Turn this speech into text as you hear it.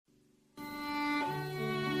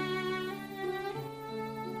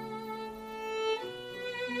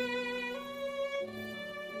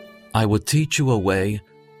I would teach you a way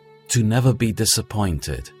to never be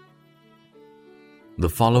disappointed. The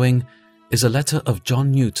following is a letter of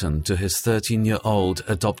John Newton to his 13-year-old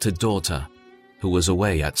adopted daughter, who was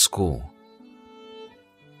away at school.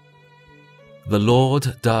 The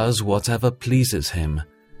Lord does whatever pleases him,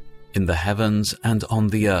 in the heavens and on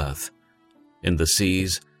the earth, in the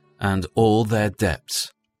seas and all their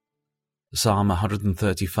depths. Psalm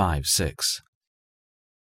 135:6.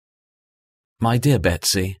 My dear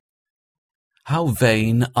Betsy, how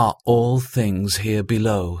vain are all things here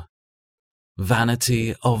below.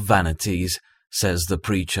 Vanity of vanities, says the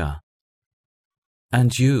preacher.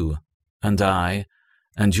 And you, and I,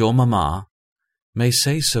 and your mamma may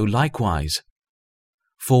say so likewise,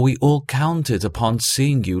 for we all counted upon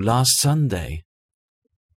seeing you last Sunday.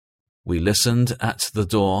 We listened at the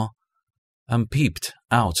door and peeped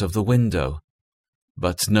out of the window,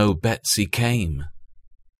 but no Betsy came.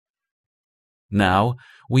 Now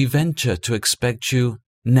we venture to expect you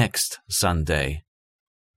next Sunday.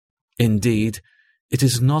 Indeed, it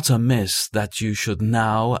is not amiss that you should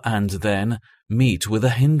now and then meet with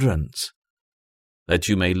a hindrance, that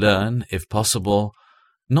you may learn, if possible,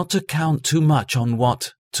 not to count too much on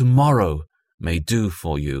what tomorrow may do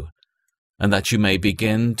for you, and that you may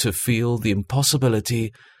begin to feel the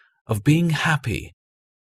impossibility of being happy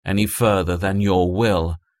any further than your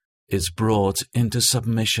will is brought into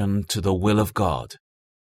submission to the will of God.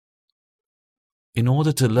 In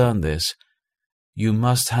order to learn this, you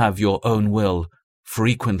must have your own will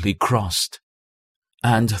frequently crossed,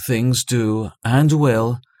 and things do and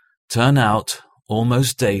will turn out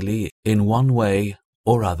almost daily in one way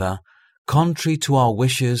or other, contrary to our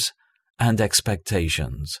wishes and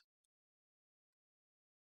expectations.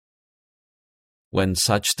 When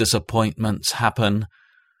such disappointments happen,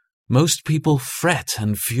 most people fret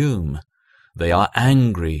and fume. They are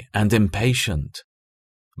angry and impatient.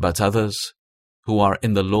 But others, who are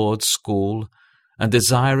in the Lord's school and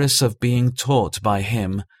desirous of being taught by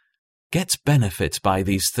Him, get benefit by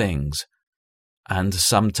these things, and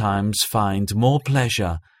sometimes find more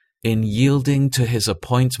pleasure in yielding to His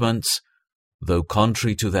appointments, though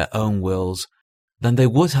contrary to their own wills, than they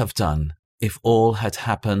would have done if all had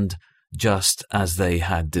happened just as they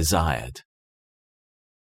had desired.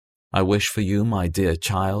 I wish for you, my dear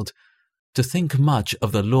child, to think much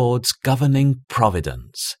of the Lord's governing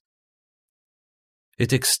providence.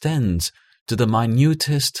 It extends to the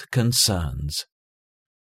minutest concerns.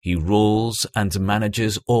 He rules and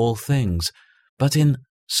manages all things, but in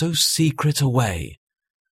so secret a way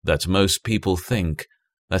that most people think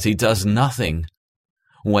that He does nothing,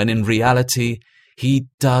 when in reality He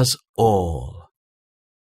does all.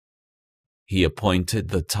 He appointed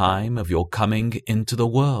the time of your coming into the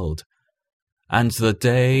world, and the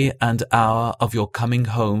day and hour of your coming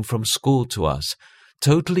home from school to us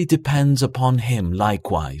totally depends upon Him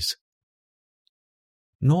likewise.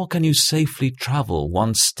 Nor can you safely travel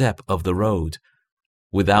one step of the road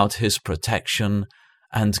without His protection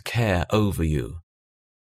and care over you.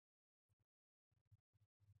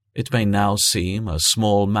 It may now seem a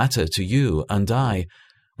small matter to you and I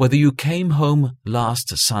whether you came home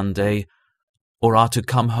last Sunday or are to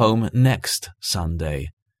come home next Sunday.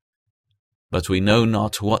 But we know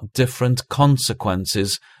not what different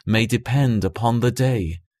consequences may depend upon the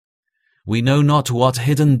day. We know not what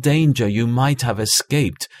hidden danger you might have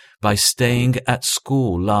escaped by staying at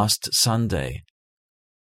school last Sunday.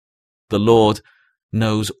 The Lord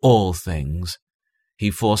knows all things.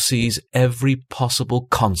 He foresees every possible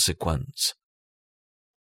consequence.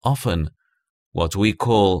 Often, what we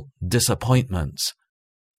call disappointments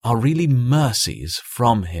are really mercies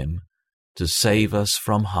from Him to save us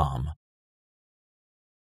from harm.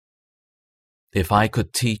 If I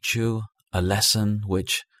could teach you a lesson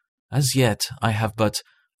which, as yet, I have but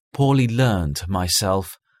poorly learned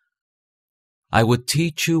myself, I would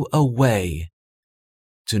teach you a way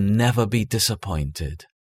to never be disappointed.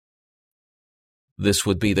 This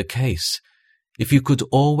would be the case if you could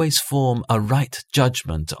always form a right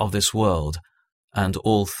judgment of this world and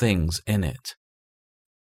all things in it.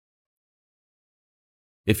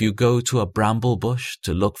 If you go to a bramble bush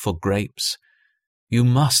to look for grapes, you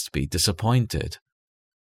must be disappointed.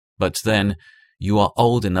 But then you are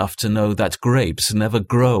old enough to know that grapes never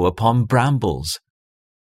grow upon brambles.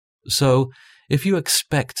 So, if you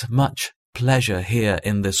expect much pleasure here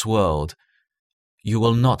in this world, you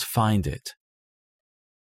will not find it.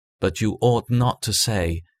 But you ought not to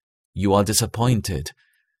say, you are disappointed,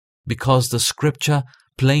 because the Scripture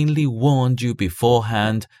plainly warned you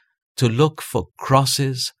beforehand to look for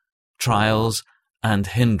crosses, trials, and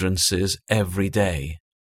hindrances every day.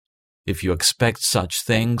 If you expect such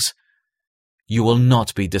things, you will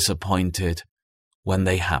not be disappointed when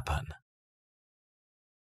they happen.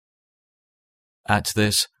 At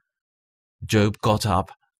this, Job got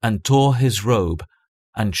up and tore his robe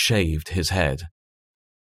and shaved his head.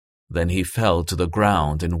 Then he fell to the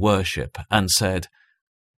ground in worship and said,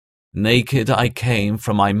 "Naked I came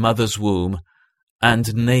from my mother's womb,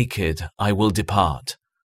 and naked I will depart.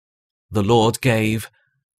 The Lord gave,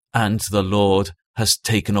 and the Lord has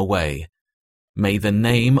taken away. May the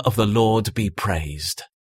name of the Lord be praised."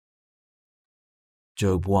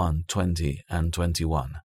 Job 1:20 and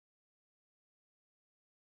 21.